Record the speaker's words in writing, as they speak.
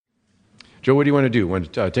Joe, what do you want to do?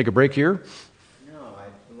 Want to take a break here? No,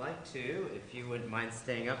 I'd like to, if you wouldn't mind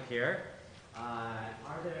staying up here.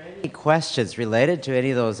 Are there any questions related to any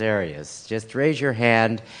of those areas? Just raise your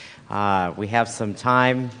hand. We have some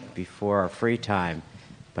time before our free time,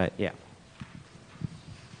 but yeah.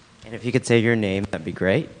 And if you could say your name, that'd be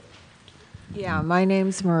great. Yeah, my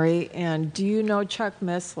name's Marie, and do you know Chuck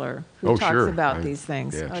Missler, who talks about these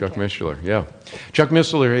things? Yeah, okay. Chuck Missler, yeah. Chuck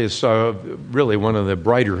Missler is really one of the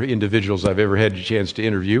brighter individuals I've ever had a chance to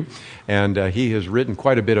interview, and he has written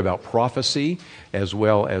quite a bit about prophecy as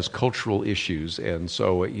well as cultural issues, and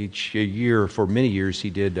so each year, for many years, he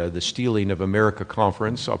did the Stealing of America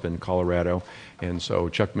conference up in Colorado, and so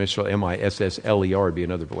Chuck Missler, Missler, would be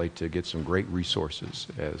another place to get some great resources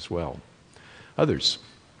as well. Others?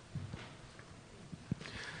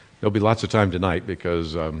 There'll be lots of time tonight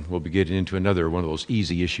because we'll be getting into another one of those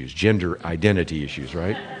easy issues, gender identity issues,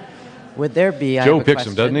 right? Would there be... Joe picks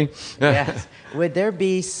them, doesn't he? Yes. Would there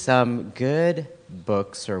be some good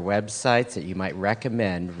books or websites that you might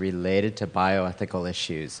recommend related to bioethical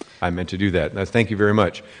issues? I meant to do that. Thank you very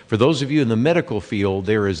much. For those of you in the medical field,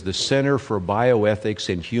 there is the Center for Bioethics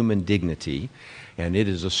and Human Dignity, and it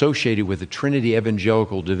is associated with the Trinity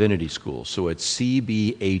Evangelical Divinity School. So it's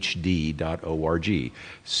cbhd.org.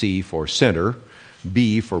 C for center,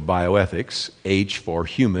 B for bioethics, H for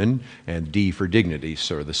human, and D for dignity.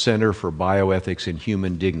 So the Center for Bioethics and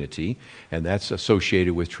Human Dignity, and that's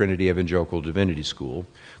associated with Trinity Evangelical Divinity School.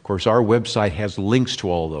 Of course, our website has links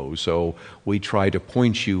to all those, so we try to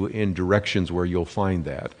point you in directions where you'll find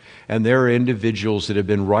that. And there are individuals that have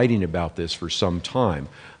been writing about this for some time.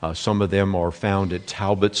 Some of them are found at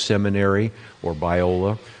Talbot Seminary or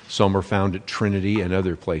Biola. Some are found at Trinity and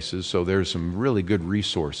other places, so there's some really good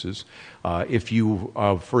resources. If you,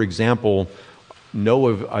 for example, know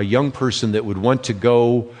of a young person that would want to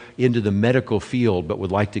go into the medical field but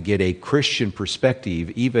would like to get a Christian perspective,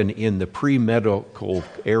 even in the pre-medical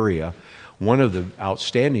area, one of the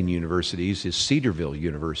outstanding universities is Cedarville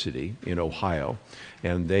University in Ohio.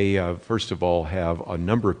 And they, first of all, have a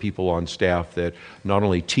number of people on staff that not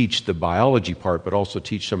only teach the biology part, but also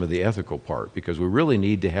teach some of the ethical part, because we really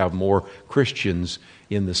need to have more Christians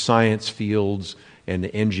in the science fields and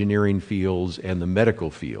the engineering fields and the medical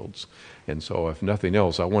fields. And so, if nothing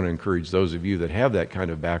else, I want to encourage those of you that have that kind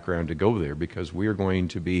of background to go there, because we are going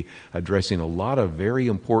to be addressing a lot of very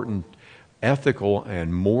important ethical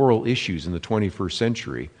and moral issues in the 21st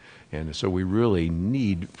century. And so we really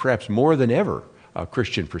need, perhaps more than ever, a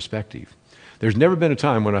Christian perspective. There's never been a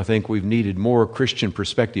time when I think we've needed more Christian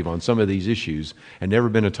perspective on some of these issues, and never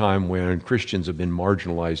been a time when Christians have been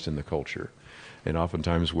marginalized in the culture. And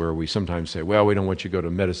oftentimes where we sometimes say, well, we don't want you to go to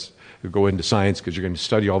medicine, go into science because you're going to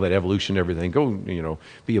study all that evolution and everything. Go,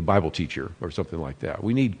 be a Bible teacher or something like that.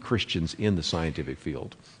 We need Christians in the scientific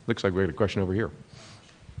field. Looks like we got a question over here.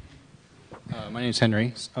 My name's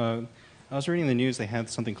Henry. I was reading the news. They had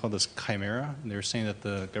something called this chimera, and they were saying that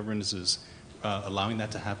the government is allowing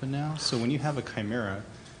that to happen now. So when you have a chimera,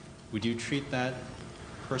 would you treat that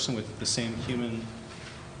person with the same human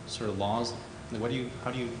sort of laws? How do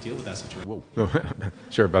you deal with that situation? Whoa.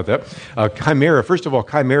 Sorry about that. Chimera, first of all,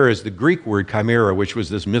 chimera is the Greek word chimera, which was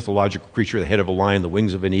this mythological creature, the head of a lion, the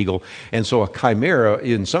wings of an eagle. And so a chimera,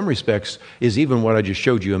 in some respects, is even what I just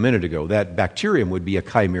showed you a minute ago. That bacterium would be a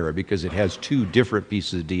chimera because it has two different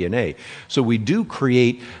pieces of DNA. So we do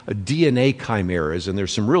create DNA chimeras, and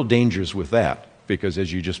there's some real dangers with that. Because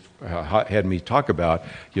as you just had me talk about,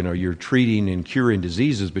 you're treating and curing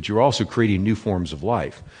diseases, but you're also creating new forms of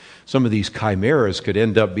life. Some of these chimeras could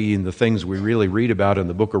end up being the things we really read about in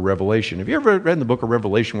the book of Revelation. Have you ever read in the book of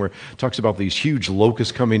Revelation where it talks about these huge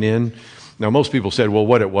locusts coming in? Now, most people said, well,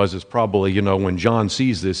 what it was is probably, when John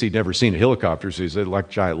sees this, he'd never seen a helicopter, so he said, like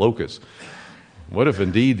giant locusts. What if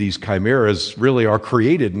indeed these chimeras really are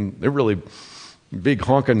created and they're really big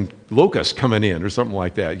honking locusts coming in or something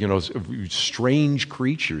like that, strange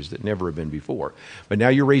creatures that never have been before. But now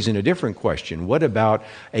you're raising a different question. What about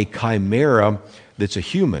a chimera that's a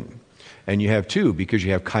human? And you have two, because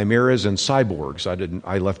you have chimeras and cyborgs.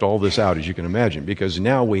 I left all this out, as you can imagine, because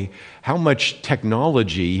now how much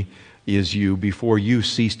technology is you before you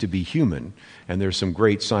cease to be human? And there's some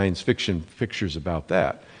great science fiction pictures about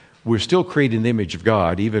that. We're still creating the image of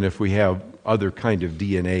God, even if we have other kind of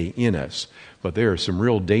DNA in us. But there are some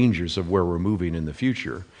real dangers of where we're moving in the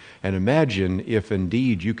future. And imagine if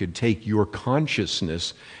indeed you could take your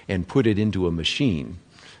consciousness and put it into a machine.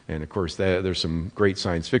 And of course, there's some great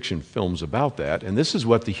science fiction films about that. And this is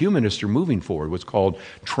what the humanists are moving forward, what's called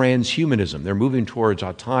transhumanism. They're moving towards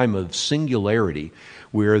a time of singularity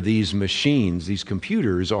where these machines, these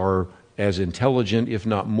computers, are as intelligent, if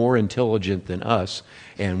not more intelligent than us,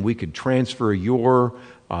 and we could transfer your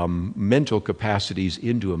mental capacities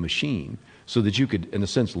into a machine so that you could, in a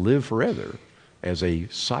sense, live forever as a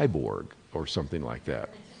cyborg or something like that.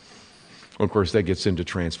 Of course, that gets into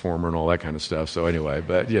Transformer and all that kind of stuff. So anyway,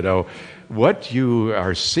 but what you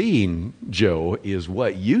are seeing, Joe, is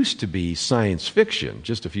what used to be science fiction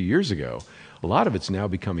just a few years ago. A lot of it's now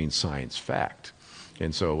becoming science fact.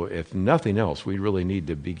 And so if nothing else, we really need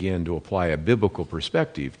to begin to apply a biblical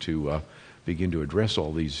perspective to begin to address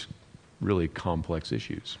all these really complex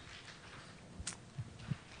issues.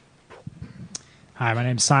 Hi, my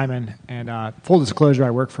name's Simon, and full disclosure,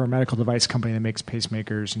 I work for a medical device company that makes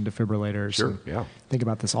pacemakers and defibrillators. Sure, yeah. Think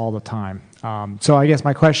about this all the time. So I guess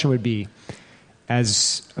my question would be,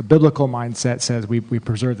 as a biblical mindset says, we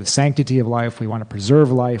preserve the sanctity of life, we want to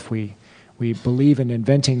preserve life, we believe in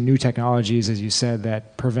inventing new technologies, as you said,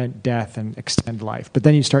 that prevent death and extend life. But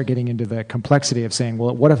then you start getting into the complexity of saying,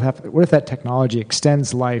 well, what if that technology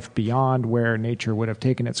extends life beyond where nature would have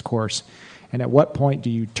taken its course? And at what point do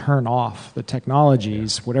you turn off the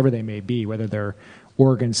technologies, whatever they may be, whether they're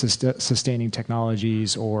organ-sustaining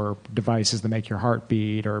technologies or devices that make your heart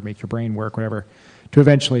beat or make your brain work, whatever, to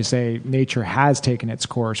eventually say nature has taken its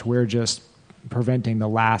course, we're just preventing the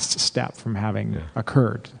last step from having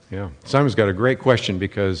occurred? Yeah. Simon's got a great question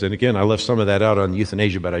because, and again, I left some of that out on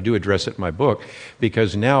euthanasia, but I do address it in my book,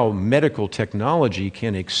 because now medical technology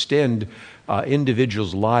can extend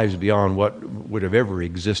individuals' lives beyond what would have ever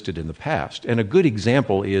existed in the past. And a good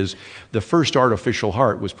example is the first artificial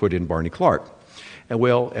heart was put in Barney Clark. And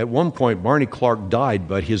well, at one point, Barney Clark died,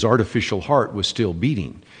 but his artificial heart was still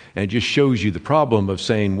beating. And it just shows you the problem of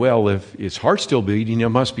saying, well, if his heart's still beating, it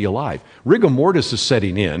must be alive. Rigor mortis is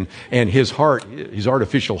setting in, and his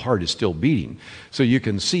artificial heart is still beating. So you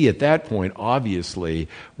can see at that point, obviously,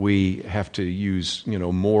 we have to use,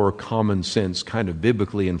 more common sense, kind of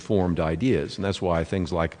biblically informed ideas. And that's why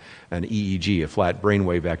things like an EEG, a flat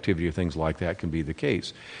brainwave activity, or things like that can be the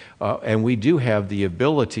case. And we do have the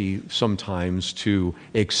ability sometimes to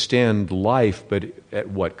extend life, but at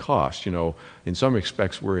what cost? In some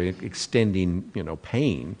respects, we're extending,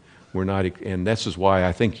 pain. We're not, and this is why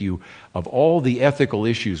I think of all the ethical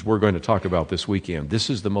issues we're going to talk about this weekend,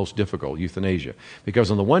 this is the most difficult, euthanasia.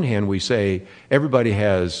 Because on the one hand, we say everybody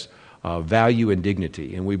has value and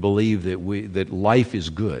dignity, and we believe that life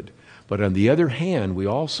is good. But on the other hand, we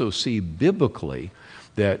also see biblically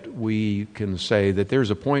that we can say that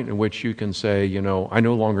there's a point in which you can say, I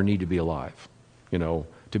no longer need to be alive.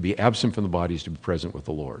 To be absent from the body is to be present with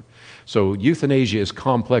the Lord. So euthanasia is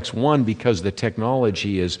complex, one, because the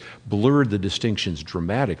technology has blurred the distinctions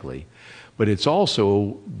dramatically, but it's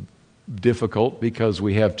also difficult because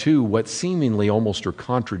we have two what seemingly almost are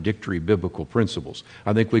contradictory biblical principles.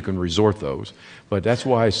 I think we can resort those, but that's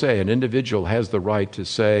why I say an individual has the right to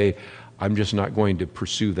say, I'm just not going to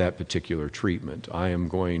pursue that particular treatment. I am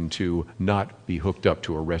going to not be hooked up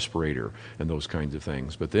to a respirator and those kinds of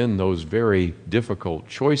things. But then those very difficult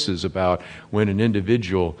choices about when an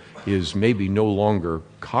individual is maybe no longer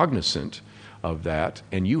cognizant of that,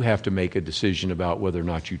 and you have to make a decision about whether or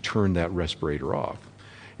not you turn that respirator off.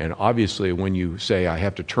 And obviously, when you say, I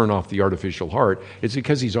have to turn off the artificial heart, it's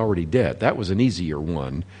because he's already dead. That was an easier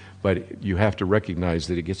one. But you have to recognize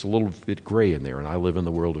that it gets a little bit gray in there, and I live in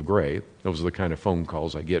the world of gray. Those are the kind of phone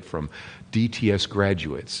calls I get from DTS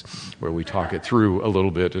graduates, where we talk it through a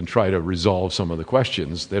little bit and try to resolve some of the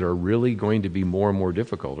questions that are really going to be more and more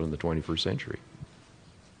difficult in the 21st century.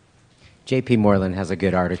 J.P. Moreland has a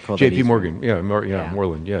good article. J.P. Morgan,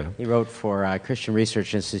 Moreland, yeah. He wrote for Christian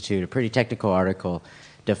Research Institute a pretty technical article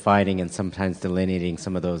defining and sometimes delineating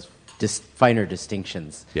some of those finer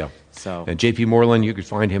distinctions. Yeah. So, and J.P. Moreland, you could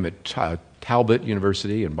find him at Talbot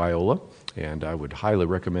University in Biola, and I would highly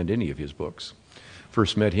recommend any of his books.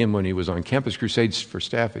 First met him when he was on Campus Crusades for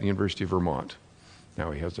staff at the University of Vermont. Now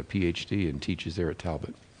he has a PhD and teaches there at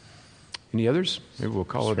Talbot. Any others? Maybe we'll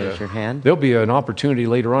call raise your hand. There'll be an opportunity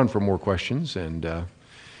later on for more questions, and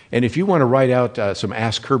if you want to write out some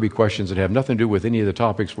Ask Kirby questions that have nothing to do with any of the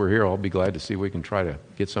topics we're here, I'll be glad to see if we can try to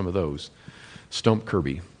get some of those. Stump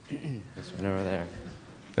Kirby. This one over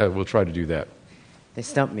there. We'll try to do that. They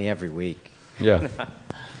stump me every week. Yeah.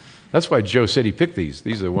 That's why Joe said he picked these.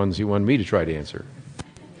 These are the ones he wanted me to try to answer.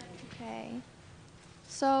 Okay.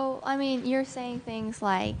 So, you're saying things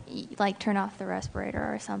like turn off the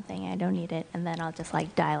respirator or something, I don't need it, and then I'll just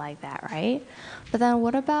die like that, right? But then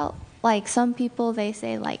what about some people, they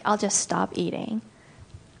say I'll just stop eating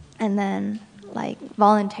and then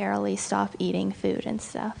voluntarily stop eating food and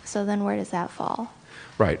stuff. So then where does that fall?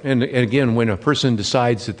 Right. And again, when a person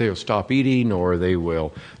decides that they'll stop eating or they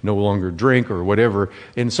will no longer drink or whatever,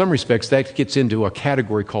 in some respects that gets into a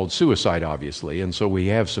category called suicide, obviously. And so we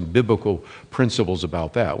have some biblical principles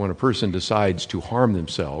about that. When a person decides to harm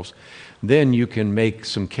themselves, then you can make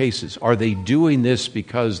some cases. Are they doing this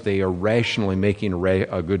because they are rationally making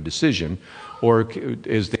a good decision? Or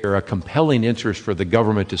is there a compelling interest for the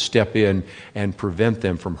government to step in and prevent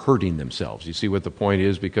them from hurting themselves? You see what the point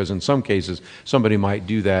is? Because in some cases, somebody might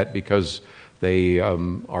do that because they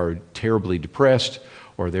are terribly depressed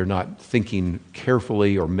or they're not thinking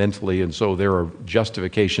carefully or mentally, and so there are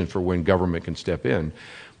justification for when government can step in.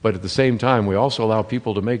 But at the same time, we also allow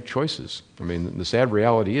people to make choices. I mean, the sad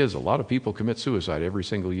reality is a lot of people commit suicide every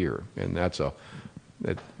single year, and that's a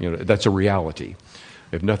reality.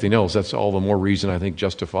 If nothing else, that's all the more reason, I think,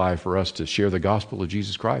 justify for us to share the gospel of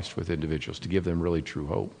Jesus Christ with individuals, to give them really true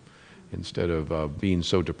hope, instead of being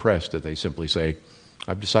so depressed that they simply say,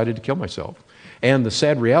 I've decided to kill myself. And the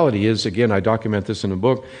sad reality is, again, I document this in a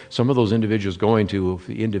book, some of those individuals going to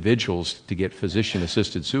individuals to get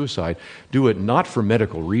physician-assisted suicide do it not for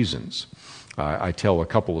medical reasons. I tell a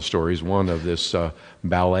couple of stories. One of this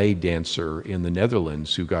ballet dancer in the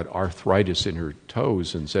Netherlands who got arthritis in her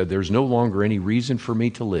toes and said, there's no longer any reason for me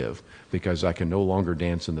to live because I can no longer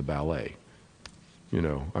dance in the ballet. You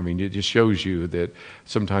know, I mean, it just shows you that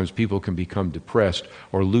sometimes people can become depressed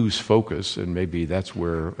or lose focus, and maybe that's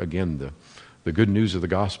where, again, the good news of the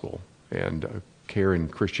gospel and care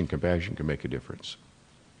and Christian compassion can make a difference.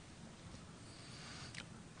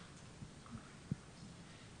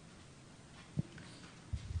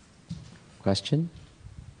 Question?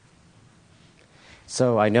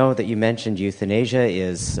 So I know that you mentioned euthanasia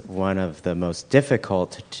is one of the most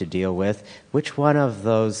difficult to deal with. Which one of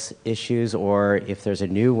those issues, or if there's a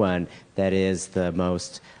new one that is the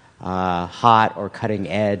most hot or cutting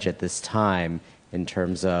edge at this time in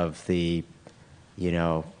terms of the,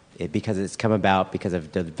 because it's come about because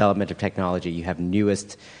of the development of technology, you have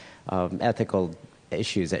newest ethical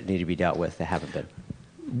issues that need to be dealt with that haven't been?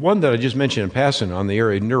 One that I just mentioned in passing on the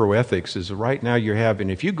area of neuroethics is right now you're having,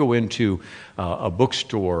 if you go into a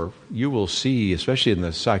bookstore, you will see, especially in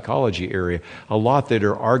the psychology area, a lot that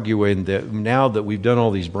are arguing that now that we've done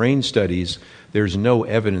all these brain studies, there's no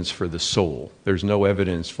evidence for the soul. There's no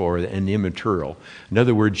evidence for an immaterial. In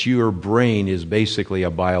other words, your brain is basically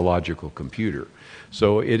a biological computer.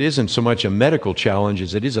 So it isn't so much a medical challenge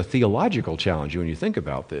as it is a theological challenge when you think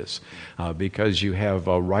about this, because you have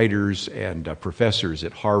writers and professors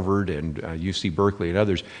at Harvard and UC Berkeley and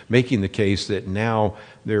others making the case that now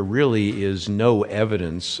there really is no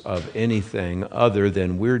evidence of anything other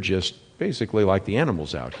than we're just basically like the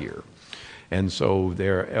animals out here. And so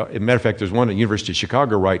as a matter of fact, there's one at the University of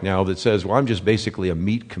Chicago right now that says, well, I'm just basically a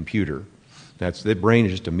meat computer. The brain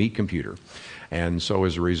is just a meat computer. And so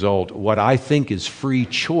as a result, what I think is free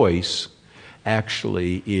choice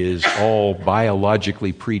actually is all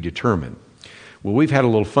biologically predetermined. Well, we've had a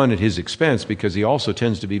little fun at his expense because he also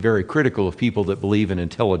tends to be very critical of people that believe in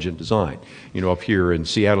intelligent design. Up here in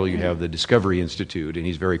Seattle, you have the Discovery Institute, and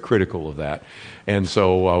he's very critical of that. And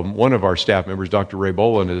so one of our staff members, Dr. Ray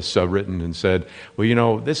Boland, has written and said,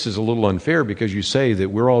 well, this is a little unfair because you say that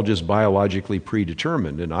we're all just biologically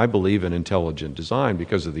predetermined, and I believe in intelligent design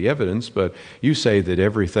because of the evidence, but you say that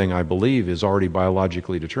everything I believe is already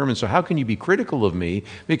biologically determined, so how can you be critical of me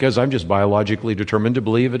because I'm just biologically determined to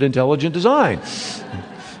believe in intelligent design?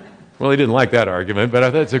 Well, he didn't like that argument, but I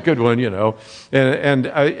thought it's a good one,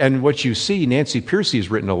 And what you see, Nancy Pearcey has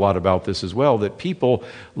written a lot about this as well, that people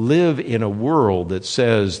live in a world that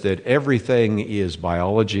says that everything is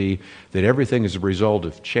biology, that everything is a result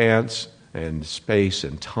of chance and space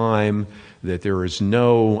and time, that there is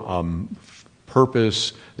no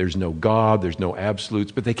purpose, there's no God, there's no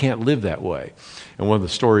absolutes, but they can't live that way. And one of the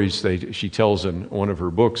stories she tells in one of her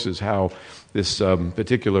books is how this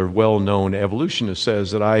particular well-known evolutionist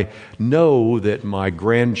says that I know that my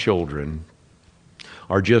grandchildren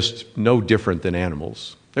are just no different than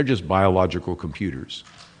animals. They're just biological computers.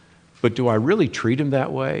 But do I really treat them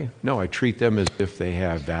that way? No, I treat them as if they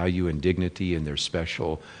have value and dignity and they're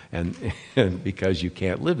special, and because you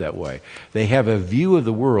can't live that way. They have a view of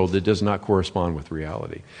the world that does not correspond with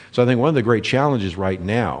reality. So I think one of the great challenges right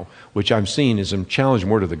now, which I'm seeing is a challenge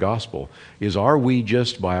more to the gospel, is are we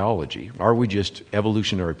just biology? Are we just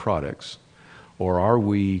evolutionary products? Or are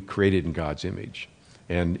we created in God's image?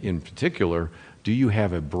 And in particular, do you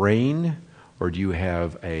have a brain or do you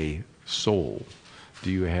have a soul? Do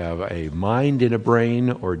you have a mind and a brain,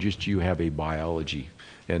 or just you have a biology?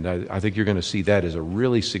 And I think you're going to see that as a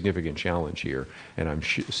really significant challenge here, and I'm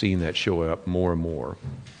seeing that show up more and more.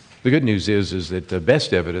 The good news is that the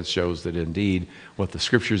best evidence shows that indeed what the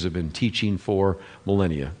scriptures have been teaching for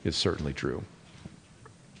millennia is certainly true.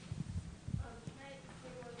 Can I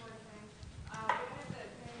say one more thing? One of the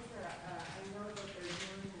things that I know that they're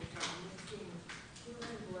doing is mixing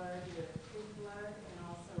human blood with pig blood, and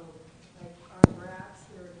also, like on rats,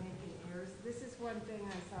 they're making ears. This is one thing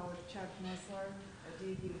I saw with Chuck Missler, a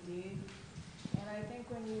DVD. And I think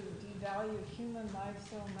when you devalue human life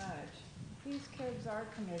so much, these kids are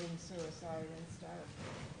committing suicide and stuff.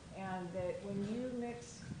 And that when you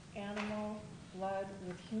mix animal blood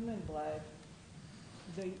with human blood,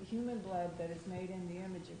 the human blood that is made in the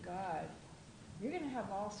image of God, you're going to have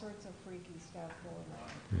all sorts of freaky stuff going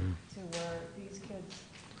on to where these kids...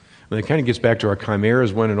 And it kind of gets back to our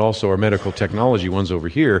chimeras one and also our medical technology ones over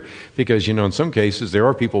here, because, in some cases there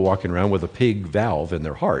are people walking around with a pig valve in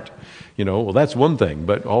their heart. Well, that's one thing,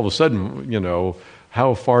 but all of a sudden,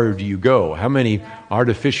 how far do you go? How many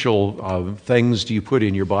artificial things do you put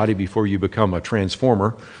in your body before you become a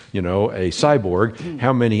transformer, a cyborg?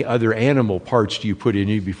 How many other animal parts do you put in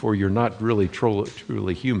you before you're not really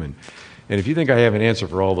truly human? And if you think I have an answer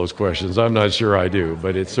for all those questions, I'm not sure I do,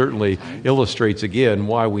 but it certainly illustrates again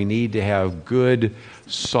why we need to have good,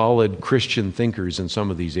 solid Christian thinkers in some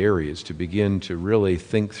of these areas to begin to really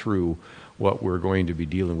think through what we're going to be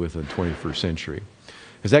dealing with in the 21st century.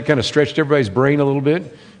 Has that kind of stretched everybody's brain a little bit?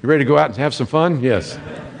 You ready to go out and have some fun? Yes.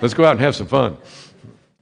 Let's go out and have some fun.